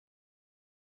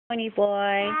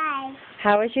Tonyboy. Hi.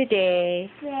 How was your day?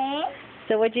 Good.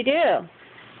 So what'd you do?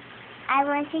 I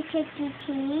went to Chuck E.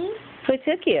 Cheese. Who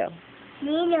took you?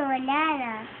 Nina and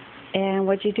Nana. And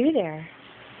what'd you do there?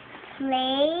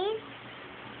 Played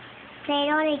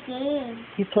all the games.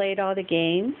 You played all the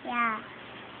games? Yeah.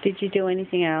 Did you do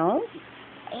anything else?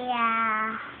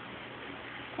 Yeah.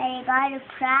 But I got a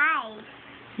prize.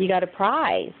 You got a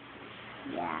prize?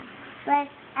 Yeah. But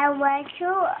I went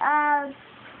to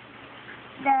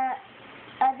the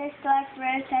other store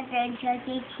first, and then Chuck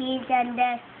E. Cheese, and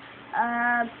then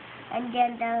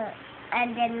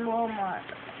Walmart.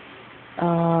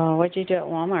 Oh, what'd you do at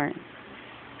Walmart?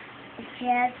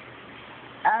 Just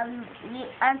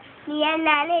me and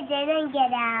Nana didn't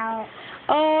get out.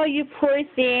 Oh, you poor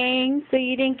thing. So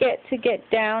you didn't get to get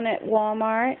down at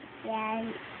Walmart?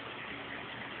 Yeah.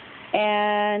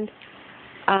 And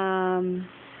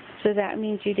so that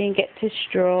means you didn't get to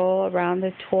stroll around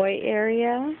the toy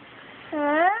area?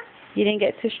 Huh? You didn't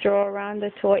get to stroll around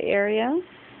the toy area?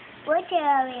 What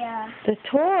area? The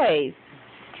toys.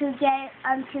 To get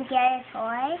a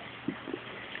toy?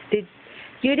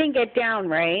 You didn't get down,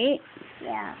 right?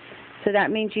 Yeah. So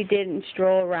that means you didn't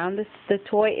stroll around the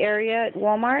toy area at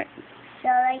Walmart? So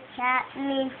like that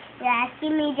means you're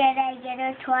asking me did I get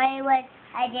a toy when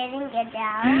I didn't get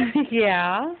down?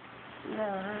 Yeah.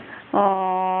 No.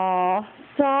 Oh,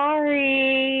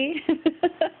 sorry.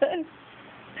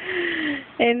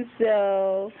 And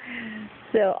so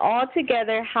all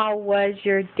together, how was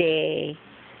your day?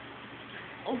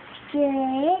 It's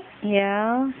good.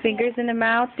 Yeah? Fingers in the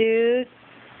mouth, dude.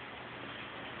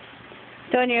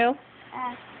 Don't you?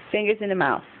 Fingers in the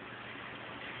mouth.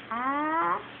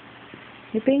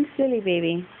 You're being silly,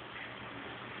 baby.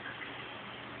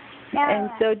 No. And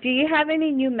so, do you have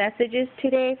any new messages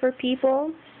today for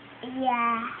people?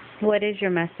 Yeah. What is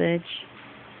your message?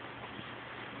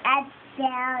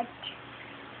 About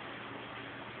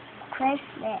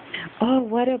Christmas. Oh,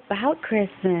 what about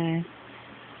Christmas?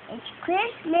 It's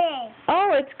Christmas.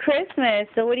 Oh, it's Christmas.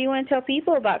 So what do you want to tell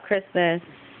people about Christmas?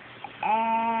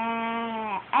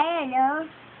 I don't know.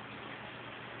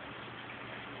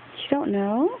 You don't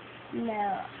know?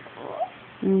 No.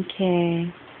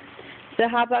 Okay. So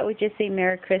how about we just say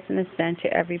Merry Christmas then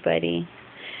to everybody?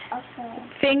 Okay.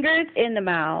 Fingers in the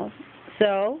mouth.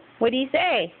 So, what do you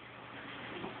say?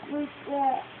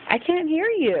 I can't hear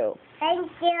you.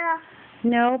 Thank you.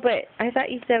 No, but I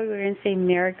thought you said we were going to say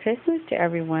Merry Christmas to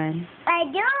everyone. I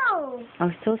do.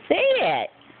 Oh, so say it.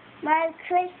 Merry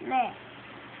Christmas.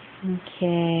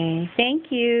 Okay.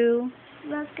 Thank you.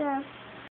 Welcome.